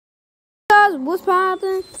guys, what's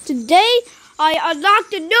poppin'? Today I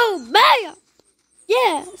unlocked a new map.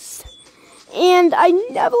 Yes, and I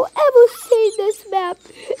never ever seen this map.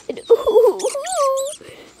 And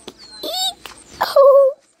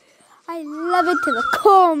I love it to the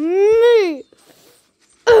core. Me.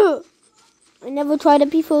 I never tried it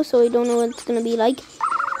before, so I don't know what it's gonna be like.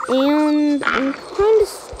 And I'm kind of.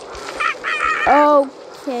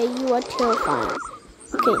 Okay, you are terrifying.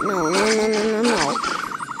 Okay, no.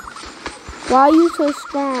 Why are you so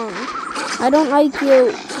strong? I don't like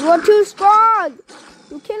you. You are too strong.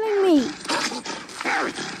 You're killing me.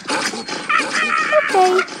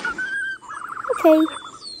 Okay.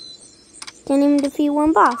 Can't even defeat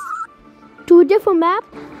one boss. To a different map?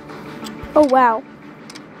 Oh, wow.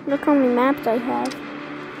 Look how many maps I have.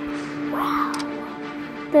 Wow.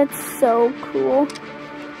 That's so cool.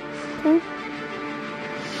 Okay.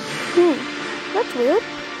 That's weird.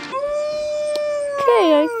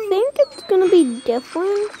 Okay, I think it's gonna be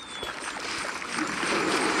different.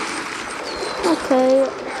 Okay.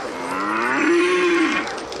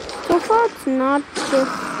 So far it's not different.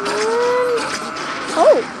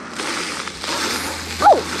 Oh,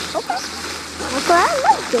 okay. Okay, I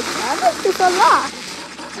like this. I like this a lot.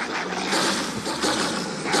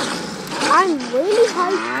 I'm really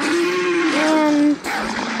hyped, and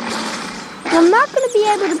I'm not gonna be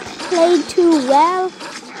able to play too well.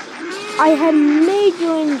 I had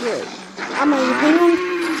major injury on my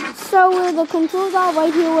hand, so the controls are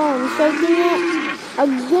right here while I'm shaking it are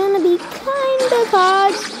gonna be kind of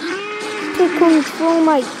hard to control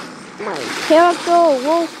my character or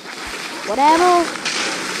wolf, whatever.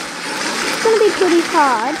 It's gonna be pretty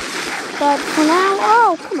hard, but for now,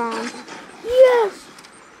 oh come on, yes.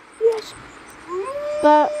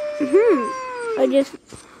 But I just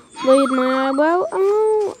laid my eyebrow.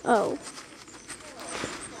 Oh.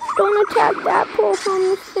 Don't attack that poor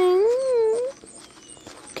harmless thing.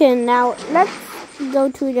 Okay, now let's go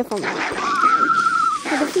to a different map.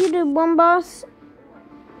 I defeated one boss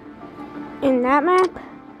in that map,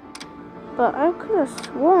 but I could have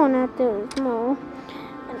sworn that there was more.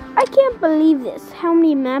 And I can't believe this. How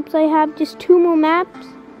many maps I have? Just 2 more maps?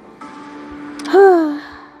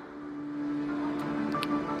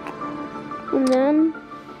 And then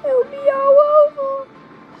it'll be all over.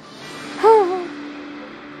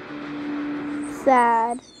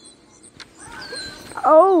 Sad.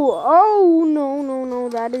 Oh, no,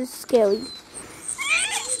 that is scary.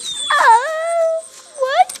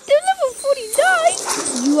 What? They're level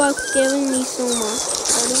 49? You are scaring me so much.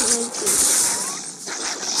 I don't like you.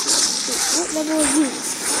 What level are you?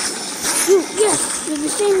 Yes, you're the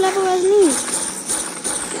same level as me.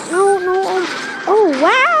 No. Oh,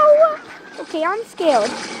 wow. Okay, I'm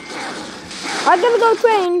scared. I'm gonna go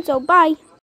train, so bye.